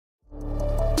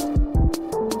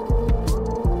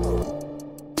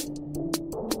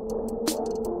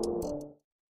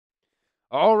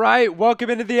All right, welcome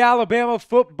into the Alabama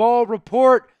Football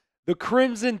Report. The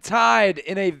Crimson Tide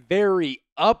in a very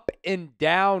up and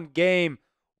down game.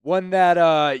 One that,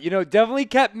 definitely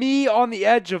kept me on the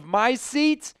edge of my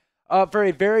seat for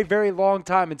a very, very long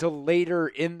time until later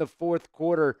in the fourth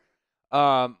quarter.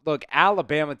 Look,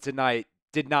 Alabama tonight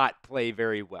did not play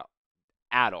very well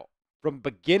at all. From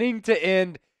beginning to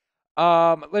end,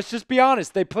 let's just be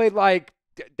honest, they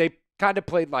kind of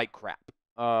played like crap.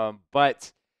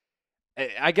 But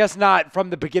I guess not from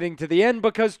the beginning to the end,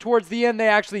 because towards the end they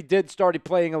actually did started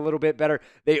playing a little bit better.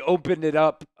 They opened it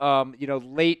up,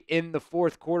 late in the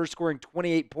fourth quarter, scoring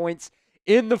 28 points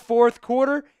in the fourth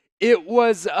quarter. It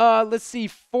was,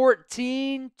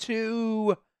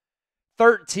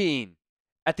 14-13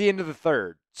 at the end of the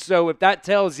third. So if that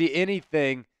tells you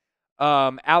anything,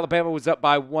 Alabama was up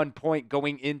by 1 point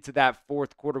going into that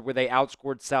fourth quarter where they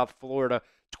outscored South Florida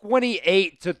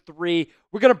 28-3.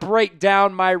 We're going to break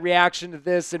down my reaction to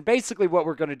this, and basically what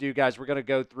we're going to do, guys, we're going to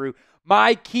go through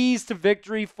my keys to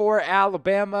victory for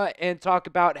Alabama and talk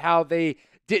about how they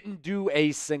didn't do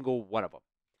a single one of them.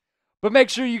 But make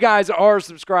sure you guys are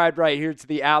subscribed right here to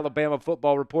the Alabama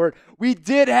Football Report. We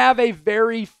did have a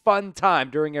very fun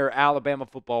time during our Alabama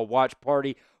football watch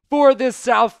party for this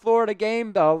South Florida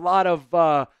game. A lot of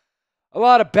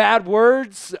bad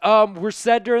words were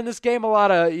said during this game. A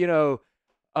lot of,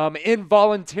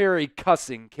 involuntary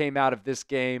cussing came out of this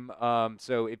game.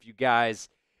 So if you guys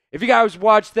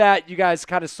watched that, you guys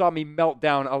kind of saw me melt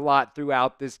down a lot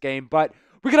throughout this game. But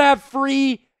we're going to have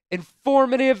free,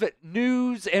 informative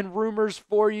news and rumors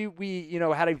for you. We,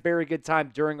 had a very good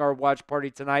time during our watch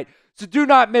party tonight. So do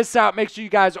not miss out. Make sure you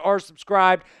guys are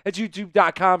subscribed at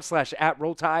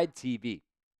youtube.com/@RollTideTV.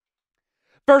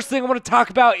 First thing I want to talk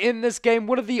about in this game,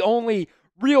 one of the only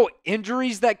real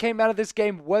injuries that came out of this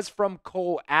game was from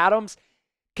Cole Adams.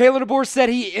 Kalen DeBoer said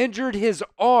he injured his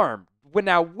arm. When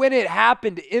it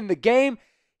happened in the game,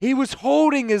 he was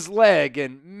holding his leg,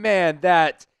 and man,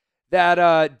 that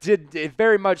did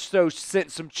very much so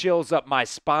sent some chills up my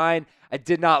spine. I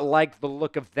did not like the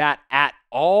look of that at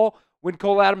all when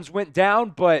Cole Adams went down,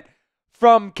 but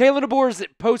from Kalen DeBoer's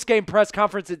post-game press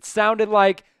conference, it sounded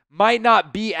like might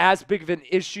not be as big of an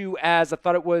issue as I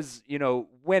thought it was,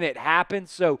 when it happened.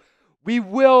 So we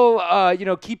will,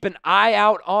 keep an eye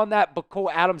out on that. But Cole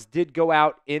Adams did go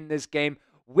out in this game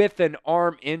with an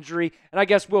arm injury. And I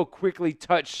guess we'll quickly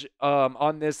touch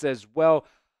on this as well.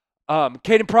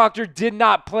 Caden Proctor did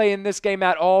not play in this game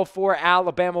at all for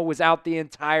Alabama, was out the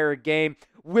entire game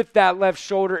with that left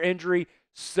shoulder injury.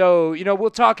 So,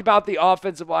 we'll talk about the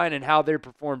offensive line and how they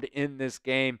performed in this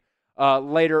game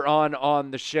later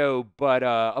on the show, but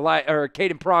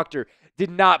Caden Proctor did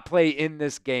not play in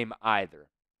this game either.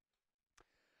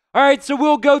 All right, so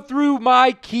we'll go through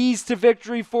my keys to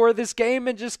victory for this game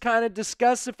and just kind of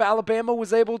discuss if Alabama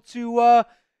was able to,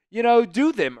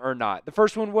 do them or not. The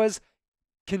first one was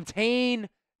contain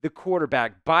the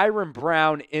quarterback. Byron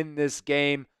Brown in this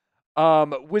game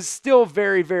was still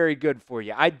very, very good for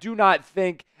you. I do not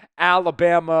think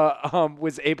Alabama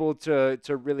was able to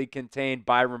really contain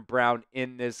Byron Brown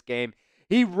in this game.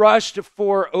 He rushed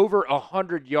for over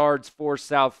 100 yards for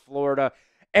South Florida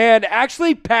and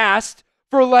actually passed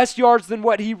for less yards than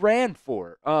what he ran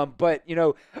for. But,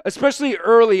 especially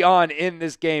early on in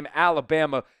this game,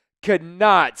 Alabama could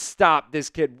not stop this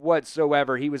kid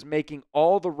whatsoever. He was making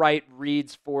all the right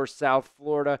reads for South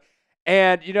Florida.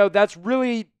 And, that's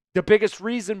really the biggest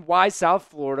reason why South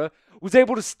Florida was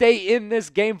able to stay in this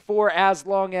game for as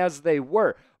long as they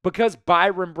were, because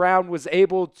Byron Brown was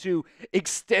able to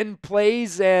extend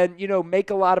plays and,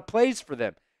 make a lot of plays for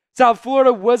them. South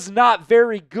Florida was not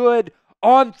very good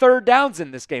on third downs in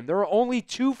this game. There were only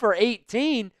 2 for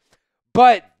 18,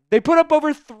 but they put up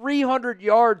over 300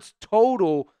 yards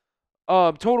total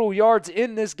yards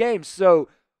in this game. So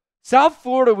South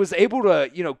Florida was able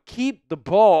to, keep the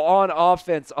ball on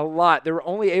offense a lot. They were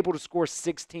only able to score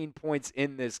 16 points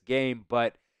in this game.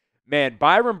 But, man,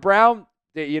 Byron Brown,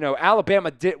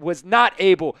 Alabama was not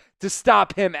able to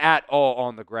stop him at all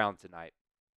on the ground tonight.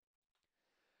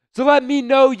 So let me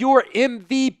know your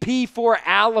MVP for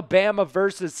Alabama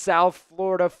versus South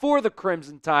Florida for the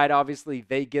Crimson Tide. Obviously,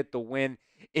 they get the win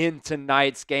in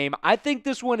tonight's game. I think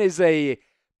this one is a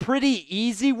pretty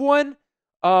easy one.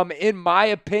 In my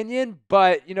opinion,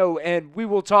 but, and we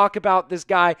will talk about this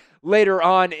guy later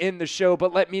on in the show,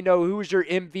 but let me know who is your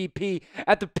MVP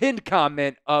at the pinned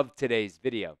comment of today's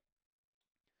video.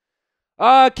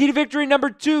 Key to victory number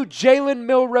 2, Jalen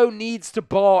Milroe needs to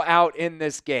ball out in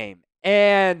this game.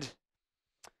 And,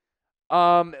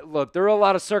 look, there are a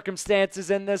lot of circumstances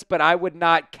in this, but I would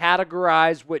not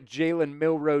categorize what Jalen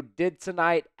Milroe did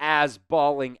tonight as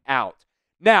balling out.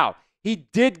 Now, He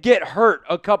did get hurt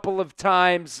a couple of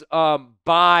times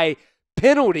by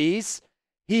penalties.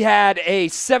 He had a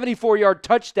 74-yard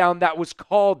touchdown that was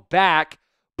called back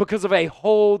because of a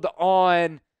hold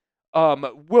on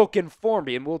Wilkin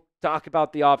Formby, and we'll talk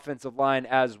about the offensive line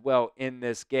as well in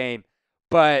this game.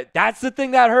 But that's the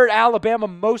thing that hurt Alabama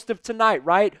most of tonight,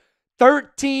 right?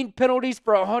 13 penalties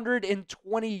for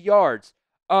 120 yards.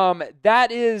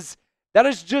 That is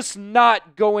just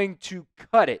not going to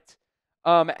cut it.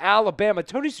 Alabama,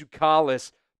 Tony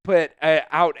Tsoukalis put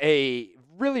out a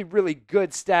really, really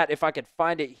good stat, if I could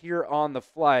find it here on the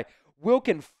fly.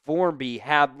 Wilkin Formby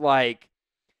had like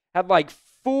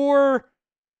four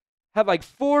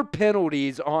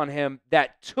penalties on him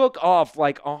that took off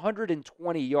like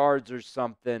 120 yards or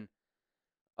something.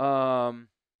 Dang,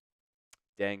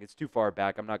 it's too far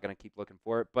back. I'm not going to keep looking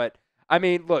for it. But, I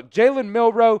mean, look, Jalen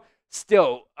Milroe,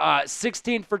 still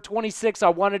 16 for 26. I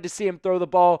wanted to see him throw the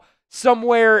ball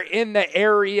somewhere in the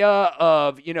area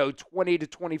of, 20 to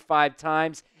 25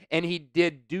 times, and he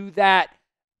did do that.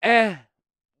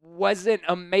 Wasn't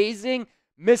amazing.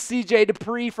 Missed C.J.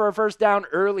 Dupree for a first down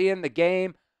early in the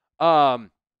game. 2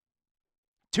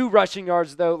 rushing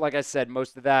yards, though. Like I said,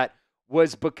 most of that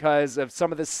was because of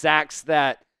some of the sacks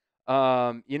that,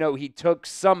 he took.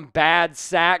 Some bad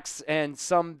sacks and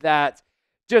some that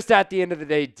just at the end of the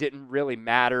day didn't really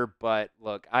matter. But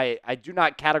look, I do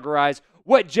not categorize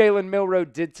what Jalen Milroe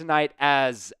did tonight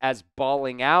as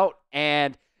balling out.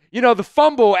 And, the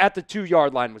fumble at the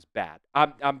 2-yard line was bad.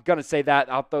 I'm going to say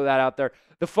that. I'll throw that out there.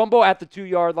 The fumble at the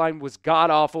 2-yard line was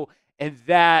god-awful, and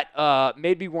that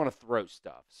made me want to throw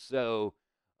stuff. So,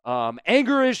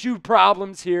 anger issue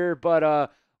problems here.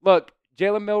 But, look,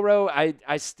 Jalen Milroe,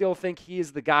 I still think he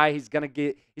is the guy. He's going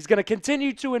to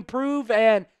continue to improve.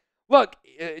 And, look,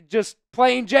 just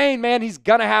plain Jane, man, he's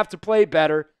going to have to play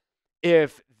better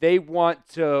if they want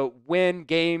to win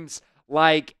games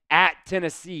like at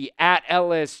Tennessee, at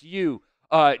LSU,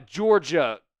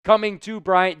 Georgia, coming to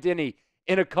Bryant-Denny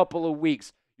in a couple of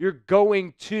weeks. You're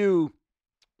going to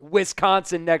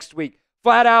Wisconsin next week.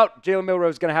 Flat out, Jalen Milroe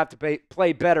is going to have to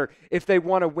play better if they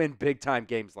want to win big-time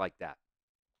games like that.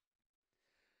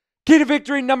 Key to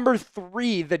victory number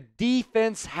 3, the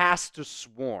defense has to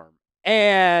swarm.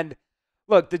 And,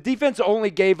 look, the defense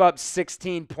only gave up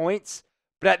 16 points.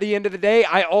 But at the end of the day,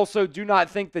 I also do not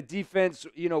think the defense,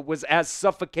 was as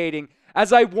suffocating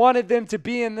as I wanted them to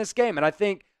be in this game. And I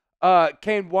think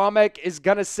Kane Womack is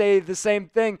going to say the same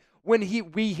thing when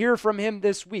we hear from him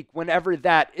this week, whenever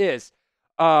that is.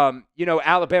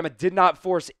 Alabama did not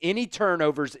force any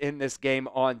turnovers in this game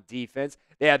on defense.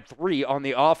 They had 3 on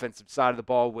the offensive side of the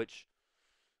ball, which,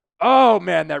 oh,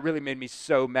 man, that really made me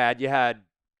so mad. You had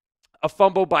a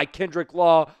fumble by Kendrick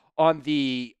Law on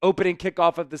the opening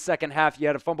kickoff of the second half. You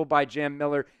had a fumble by Jam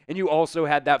Miller, and you also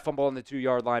had that fumble on the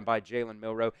 2-yard line by Jalen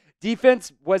Milroe.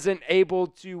 Defense wasn't able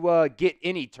to get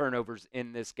any turnovers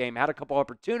in this game. Had a couple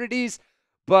opportunities,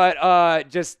 but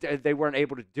just they weren't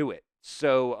able to do it.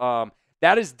 So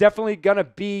that is definitely going to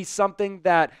be something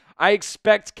that I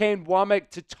expect Kane Womack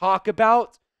to talk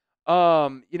about,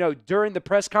 during the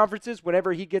press conferences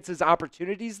whenever he gets his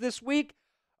opportunities this week.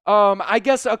 I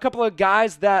guess a couple of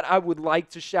guys that I would like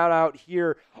to shout out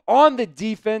here on the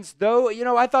defense, though,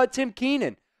 I thought Tim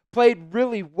Keenan played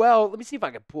really well. Let me see if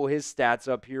I can pull his stats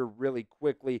up here really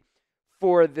quickly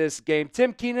for this game.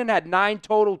 Tim Keenan had 9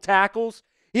 total tackles.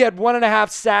 He had 1.5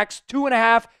 sacks,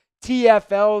 2.5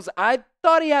 TFLs. I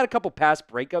thought he had a couple pass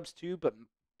breakups too, but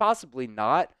possibly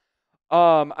not.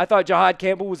 I thought Jahad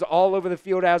Campbell was all over the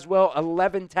field as well.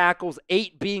 11 tackles,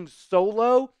 8 being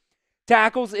solo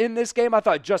tackles in this game. I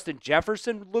thought Justin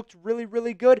Jefferson looked really,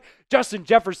 really good. Justin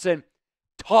Jefferson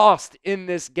tossed in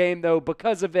this game, though,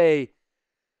 because of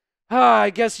I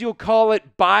guess you'll call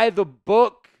it by the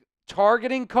book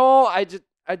targeting call.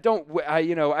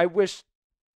 I wish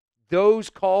those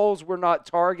calls were not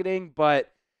targeting,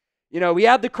 but he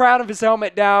had the crown of his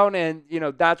helmet down, and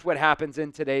that's what happens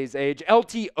in today's age.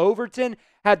 LT Overton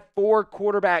had 4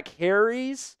 quarterback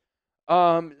carries.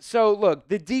 So look,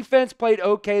 the defense played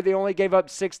okay. They only gave up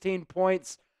 16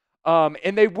 points.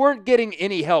 And they weren't getting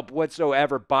any help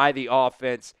whatsoever by the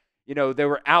offense. They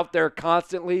were out there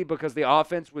constantly because the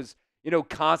offense was,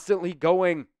 constantly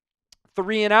going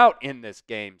 3 and out in this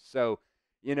game. So,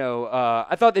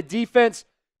 I thought the defense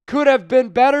could have been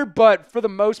better, but for the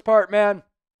most part, man,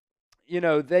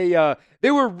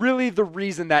 they were really the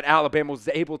reason that Alabama was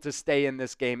able to stay in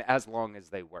this game as long as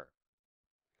they were.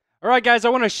 All right, guys, I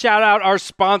want to shout out our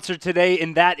sponsor today,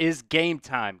 and that is Game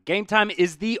Time. Game Time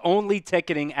is the only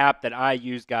ticketing app that I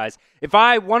use, guys. If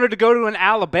I wanted to go to an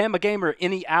Alabama game or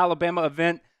any Alabama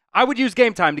event, I would use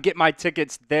Game Time to get my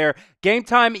tickets there. Game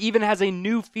Time even has a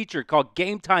new feature called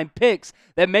Game Time Picks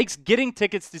that makes getting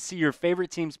tickets to see your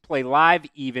favorite teams play live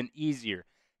even easier.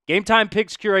 Game Time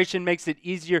Picks curation makes it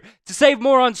easier to save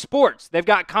more on sports. They've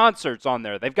got concerts on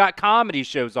there. They've got comedy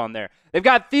shows on there. They've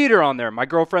got theater on there. My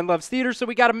girlfriend loves theater, so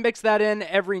we got to mix that in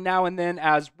every now and then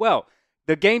as well.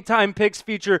 The Game Time Picks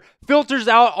feature filters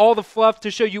out all the fluff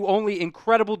to show you only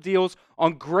incredible deals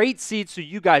on great seats so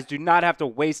you guys do not have to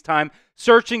waste time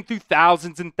searching through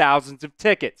thousands and thousands of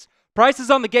tickets.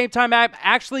 Prices on the Game Time app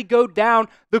actually go down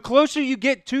the closer you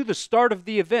get to the start of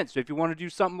the event. So if you want to do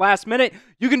something last minute,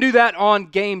 you can do that on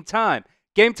Game Time.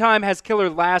 Game Time has killer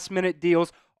last minute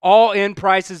deals, all-in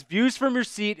prices, views from your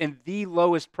seat, and the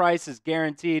lowest prices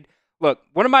guaranteed. Look,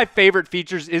 one of my favorite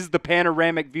features is the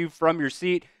panoramic view from your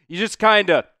seat. You just kind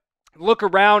of look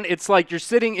around. It's like you're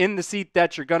sitting in the seat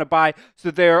that you're going to buy, so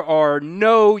there are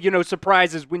no,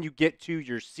 surprises when you get to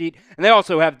your seat. And they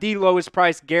also have the lowest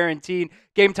price guaranteed.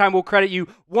 Game Time will credit you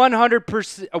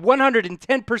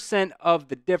 110% of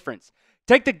the difference.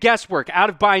 Take the guesswork out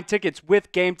of buying tickets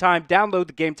with Game Time. Download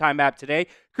the Game Time app today.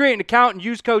 Create an account and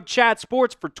use code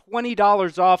CHATSPORTS for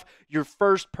 $20 off your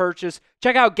first purchase.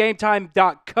 Check out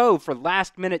GameTime.co for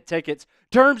last-minute tickets.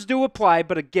 Terms do apply,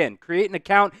 but again, create an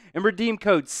account and redeem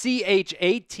code CHATSPORTS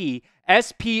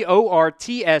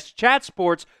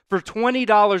CHATSPORTS for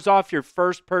 $20 off your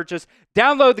first purchase.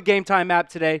 Download the Game Time app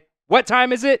today. What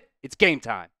time is it? It's game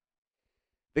time.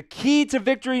 The key to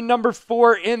victory number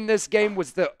 4 in this game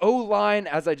was the O-line,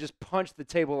 as I just punched the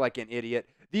table like an idiot.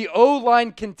 The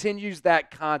O-line continues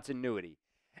that continuity.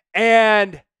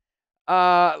 And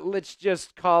let's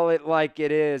just call it like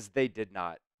it is. They did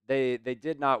not. They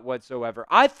did not whatsoever.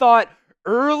 I thought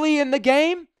early in the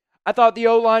game, I thought the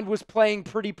O-line was playing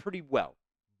pretty well.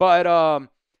 But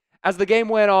as the game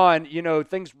went on,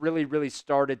 things really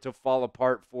started to fall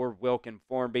apart for Wilkin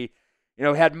Formby.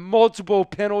 Had multiple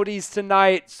penalties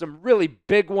tonight, some really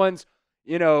big ones.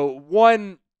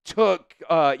 One took,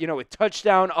 a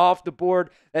touchdown off the board.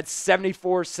 That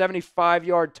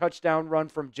 75-yard touchdown run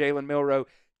from Jalen Milroe,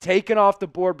 taken off the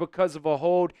board because of a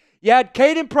hold. You had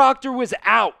Caden Proctor was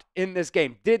out in this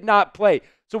game, did not play.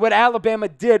 So what Alabama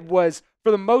did was, for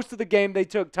the most of the game, they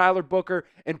took Tyler Booker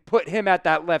and put him at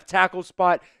that left tackle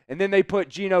spot, and then they put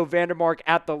Geno Vandermark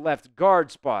at the left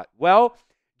guard spot. Well,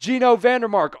 Geno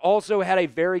Vandermark also had a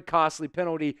very costly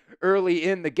penalty early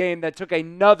in the game that took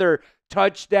another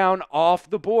touchdown off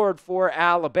the board for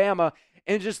Alabama.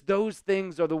 And just those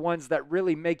things are the ones that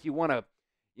really make you want to,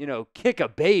 kick a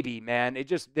baby, man.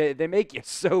 They make you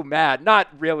so mad. Not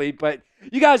really, but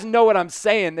you guys know what I'm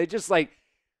saying. They just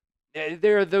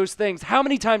there are those things. How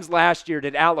many times last year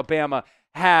did Alabama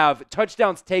have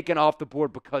touchdowns taken off the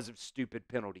board because of stupid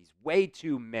penalties? Way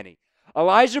too many.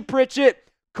 Elijah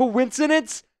Pritchett,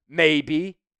 coincidence?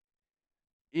 Maybe.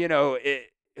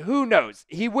 Who knows?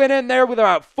 He went in there with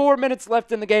about 4 minutes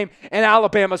left in the game, and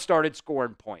Alabama started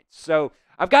scoring points. So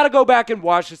I've got to go back and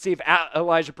watch to see if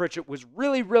Elijah Pritchett was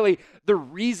really the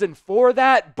reason for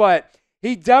that, but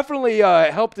he definitely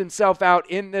helped himself out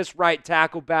in this right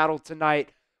tackle battle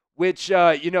tonight, which,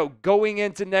 going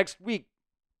into next week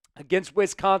against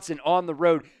Wisconsin on the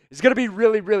road is going to be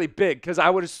really big, because I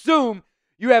would assume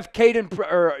you have Caden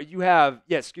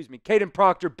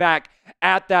Proctor back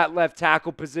at that left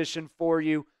tackle position for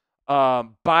you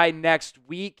by next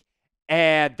week.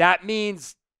 And that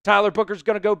means Tyler Booker's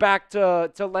going to go back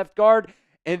to left guard.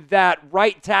 And that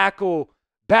right tackle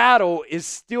battle is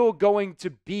still going to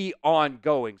be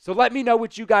ongoing. So let me know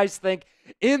what you guys think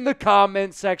in the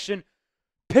comment section.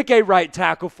 Pick a right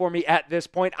tackle for me at this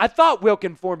point. I thought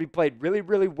Wilkin Formby played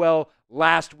really well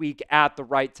last week at the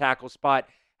right tackle spot.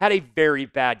 Had a very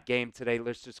bad game today.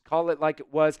 Let's just call it like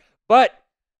it was. But,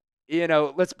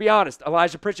 let's be honest.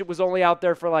 Elijah Pritchett was only out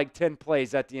there for like 10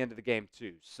 plays at the end of the game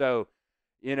too. So,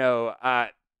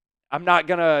 I'm not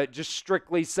going to just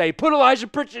strictly say, put Elijah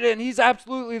Pritchett in. He's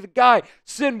absolutely the guy.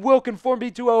 Send Wilkin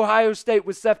Formby to Ohio State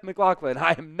with Seth McLaughlin.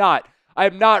 I am not. I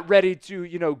am not ready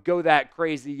to, go that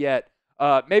crazy yet.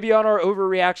 Maybe on our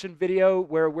overreaction video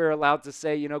where we're allowed to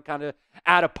say, kind of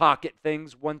out-of-pocket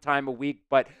things one time a week.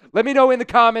 But let me know in the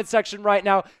comment section right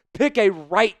now. Pick a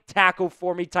right tackle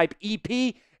for me. Type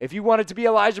EP if you want it to be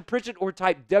Elijah Pritchett, or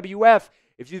type WF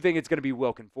if you think it's going to be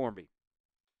Wilkin Formby.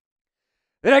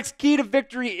 The next key to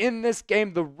victory in this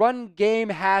game, the run game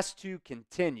has to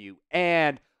continue.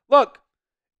 And look,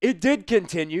 it did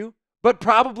continue, but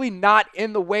probably not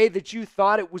in the way that you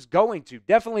thought it was going to.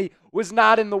 Definitely was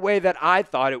not in the way that I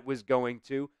thought it was going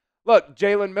to. Look,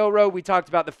 Jalen Milroe, we talked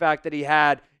about the fact that he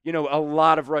had, a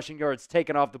lot of rushing yards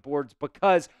taken off the boards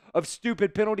because of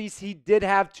stupid penalties. He did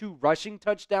have 2 rushing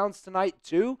touchdowns tonight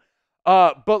too.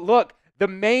 But look, the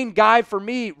main guy for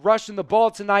me rushing the ball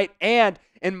tonight, and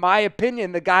in my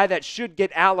opinion, the guy that should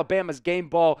get Alabama's game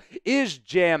ball is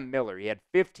Jam Miller. He had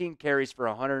 15 carries for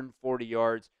 140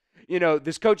 yards.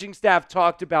 This coaching staff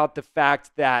talked about the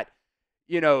fact that,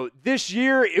 this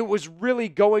year it was really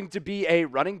going to be a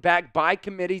running back by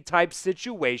committee type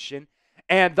situation,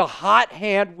 and the hot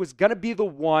hand was going to be the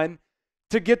one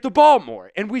to get the ball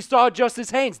more. And we saw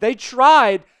Justice Haynes. They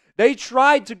tried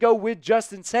to go with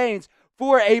Justice Haynes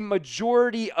for a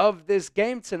majority of this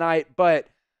game tonight, but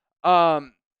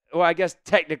I guess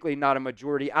technically not a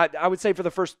majority. I would say for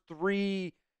the first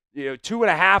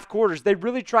 2.5 quarters, they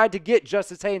really tried to get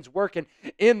Justice Haynes working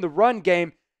in the run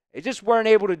game. They just weren't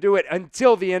able to do it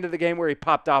until the end of the game where he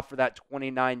popped off for that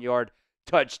 29-yard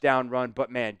touchdown run.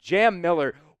 But, man, Jam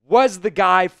Miller was the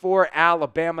guy for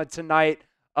Alabama tonight.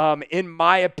 In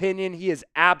my opinion, he is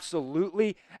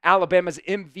absolutely Alabama's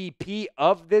MVP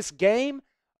of this game.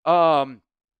 And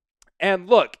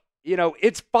look,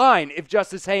 it's fine if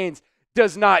Justice Haynes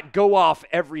does not go off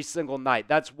every single night.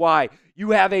 That's why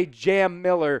you have a Jam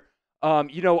Miller,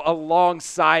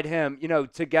 alongside him.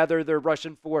 Together they're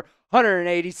rushing for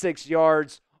 186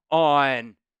 yards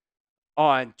on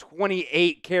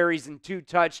 28 carries and 2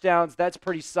 touchdowns. That's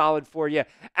pretty solid for you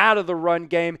out of the run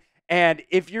game. And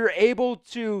if you're able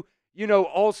to,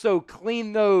 also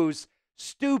clean those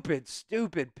stupid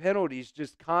penalties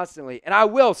just constantly. And I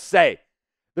will say,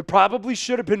 there probably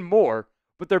should have been more,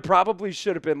 but there probably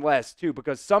should have been less too,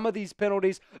 because some of these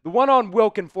penalties, the one on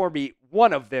Wilkin Formby,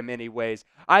 one of them anyways,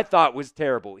 I thought was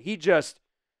terrible. He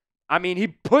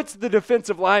puts the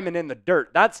defensive lineman in the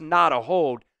dirt. That's not a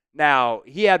hold. Now,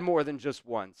 he had more than just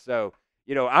one. So,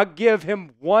 I'll give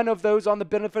him one of those on the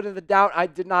benefit of the doubt. I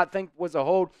did not think was a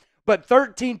hold. But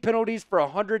 13 penalties for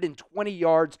 120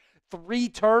 yards, 3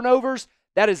 turnovers,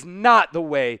 that is not the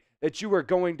way that you are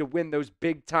going to win those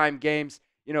big-time games,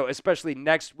 especially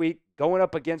next week, going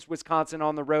up against Wisconsin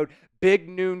on the road, big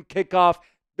noon kickoff.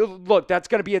 Look, that's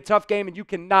going to be a tough game, and you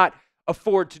cannot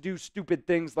afford to do stupid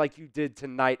things like you did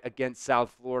tonight against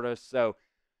South Florida. So,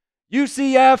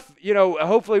 UCF,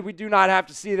 hopefully we do not have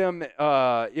to see them,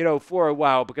 for a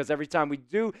while, because every time we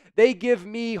do, they give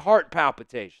me heart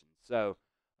palpitations. So,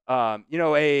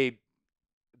 a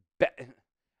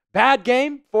bad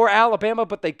game for Alabama,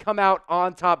 but they come out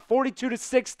on top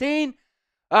 42-16.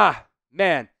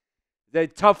 Man, the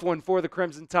tough one for the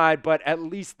Crimson Tide, but at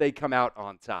least they come out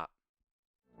on top.